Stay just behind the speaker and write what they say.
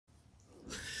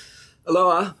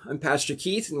Aloha, I'm Pastor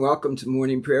Keith, and welcome to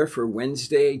morning prayer for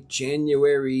Wednesday,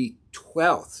 January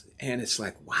 12th. And it's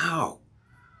like, wow,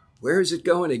 where is it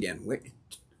going again?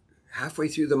 Halfway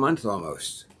through the month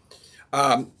almost.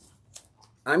 I'm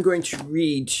going to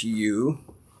read to you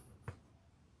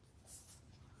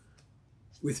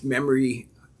with memory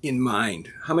in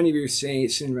mind. How many of you are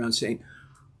sitting around saying,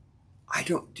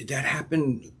 did that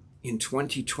happen in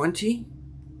 2020?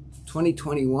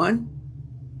 2021?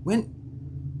 When?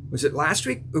 Was it last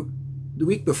week? The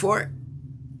week before?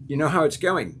 You know how it's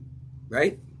going,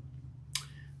 right?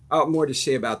 I'll have more to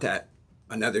say about that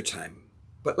another time.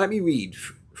 But let me read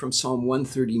from Psalm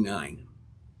 139.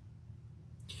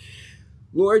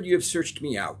 Lord, you have searched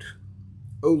me out.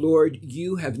 O Lord,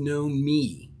 you have known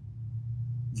me.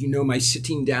 You know my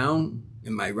sitting down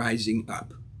and my rising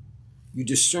up. You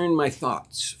discern my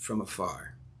thoughts from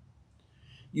afar.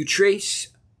 You trace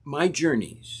my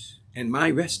journeys and my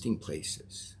resting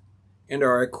places, and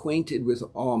are acquainted with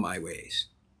all my ways.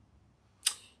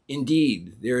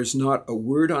 Indeed, there is not a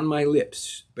word on my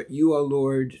lips, but you, O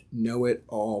Lord, know it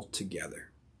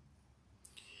altogether.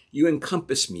 You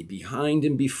encompass me behind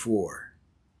and before,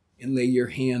 and lay your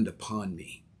hand upon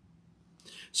me.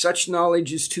 Such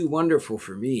knowledge is too wonderful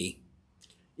for me.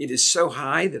 It is so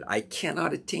high that I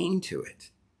cannot attain to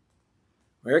it.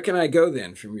 Where can I go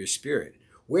then from your spirit?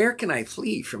 Where can I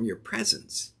flee from your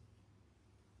presence?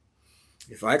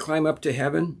 If I climb up to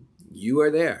heaven, you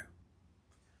are there.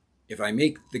 If I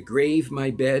make the grave my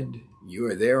bed, you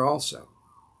are there also.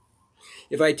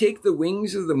 If I take the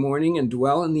wings of the morning and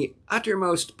dwell in the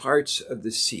uttermost parts of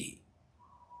the sea,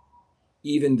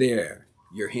 even there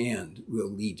your hand will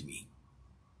lead me,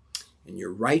 and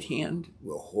your right hand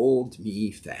will hold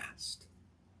me fast.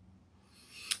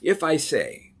 If I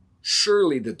say,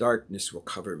 surely the darkness will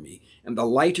cover me, and the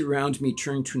light around me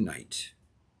turn to night,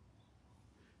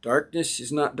 darkness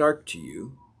is not dark to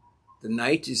you. The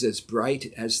night is as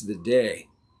bright as the day.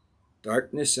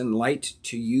 Darkness and light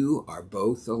to you are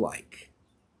both alike.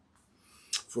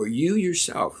 For you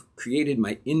yourself created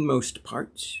my inmost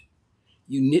parts.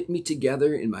 You knit me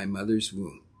together in my mother's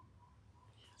womb.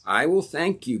 I will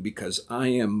thank you because I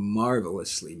am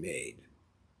marvelously made.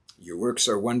 Your works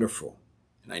are wonderful,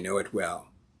 and I know it well.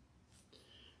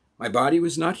 My body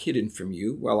was not hidden from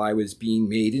you while I was being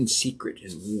made in secret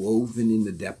and woven in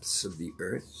the depths of the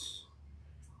earth.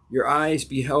 Your eyes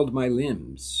beheld my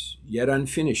limbs, yet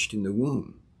unfinished in the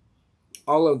womb.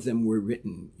 All of them were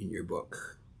written in your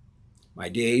book. My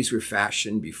days were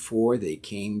fashioned before they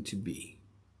came to be.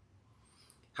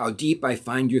 How deep I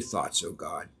find your thoughts, O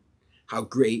God. How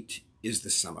great is the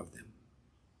sum of them.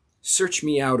 Search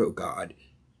me out, O God.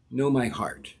 Know my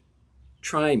heart.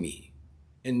 Try me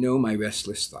and know my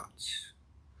restless thoughts.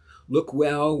 Look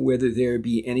well whether there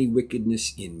be any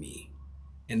wickedness in me,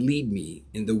 and lead me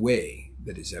in the way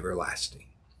that is everlasting.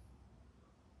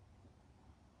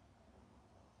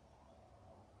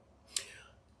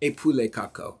 Epule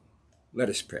kako. Let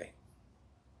us pray.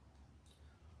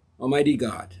 Almighty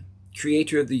God,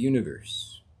 creator of the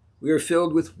universe, we are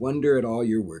filled with wonder at all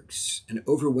your works and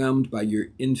overwhelmed by your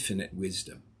infinite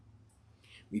wisdom.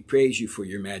 We praise you for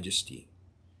your majesty.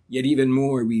 Yet even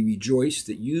more, we rejoice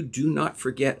that you do not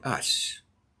forget us,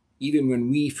 even when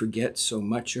we forget so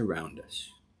much around us.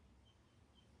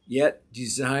 Yet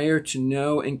desire to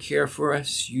know and care for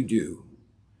us you do,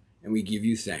 and we give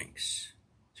you thanks.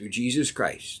 Through Jesus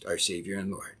Christ, our Savior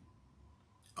and Lord.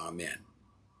 Amen.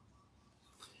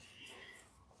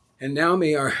 And now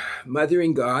may our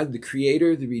mothering God, the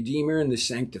Creator, the Redeemer, and the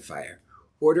Sanctifier,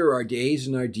 order our days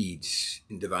and our deeds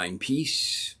in divine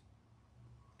peace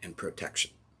and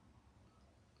protection.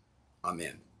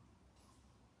 Amen.